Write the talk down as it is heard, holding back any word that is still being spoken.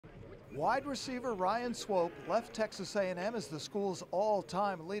Wide receiver Ryan Swope left Texas A&M as the school's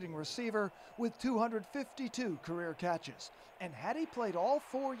all-time leading receiver with 252 career catches. And had he played all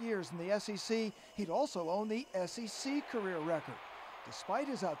 4 years in the SEC, he'd also own the SEC career record. Despite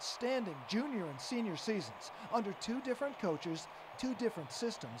his outstanding junior and senior seasons, under 2 different coaches, 2 different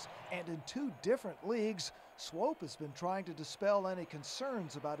systems, and in 2 different leagues, Swope has been trying to dispel any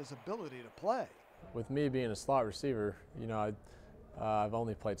concerns about his ability to play. With me being a slot receiver, I've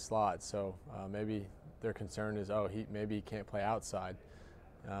only played slot, so maybe their concern is, maybe he can't play outside.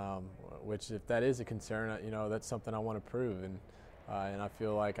 Which, if that is a concern, that's something I want to prove, and I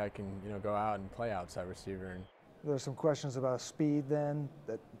feel like I can, go out and play outside receiver. And There's some questions about speed then,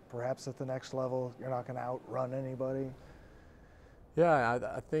 that perhaps at the next level you're not going to outrun anybody. Yeah,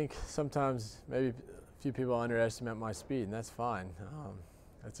 I think sometimes maybe a few people underestimate my speed, and that's fine.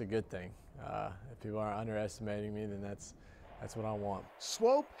 That's a good thing. If people are underestimating me, then that's what I want.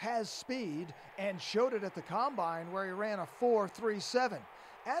 Swope has speed and showed it at the Combine where he ran a 4.37.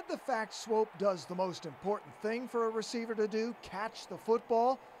 Add the fact Swope does the most important thing for a receiver to do, catch the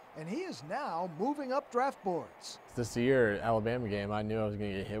football, and he is now moving up draft boards. This year, Alabama game, I knew I was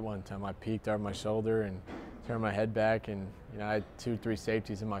going to get hit one time. I peeked over my shoulder and turned my head back, and I had 2-3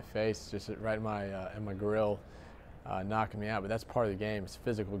 safeties in my face, just right in my grill, knocking me out. But that's part of the game. It's a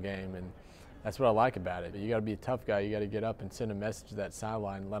physical game, and that's what I like about it. You got to be a tough guy. You got to get up and send a message to that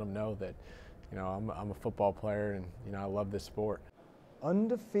sideline and let them know that, I'm a football player, and I love this sport.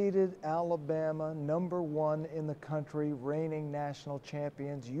 Undefeated Alabama, #1 in the country, reigning national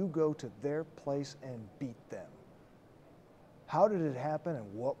champions. You go to their place and beat them. How did it happen,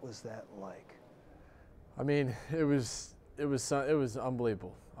 and what was that like? I mean, it was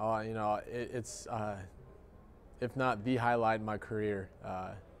unbelievable. It's if not the highlight in my career.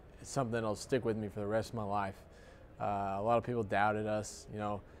 It's something that'll stick with me for the rest of my life. A lot of people doubted us.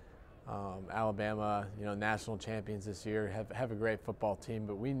 Alabama, national champions this year, have a great football team,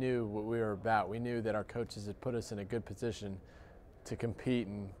 but we knew what we were about. We knew that our coaches had put us in a good position to compete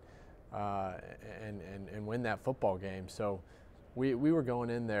and win that football game. So we were going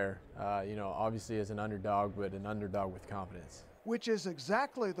in there, obviously as an underdog, but an underdog with confidence. Which is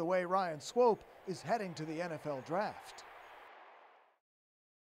exactly the way Ryan Swope is heading to the NFL draft.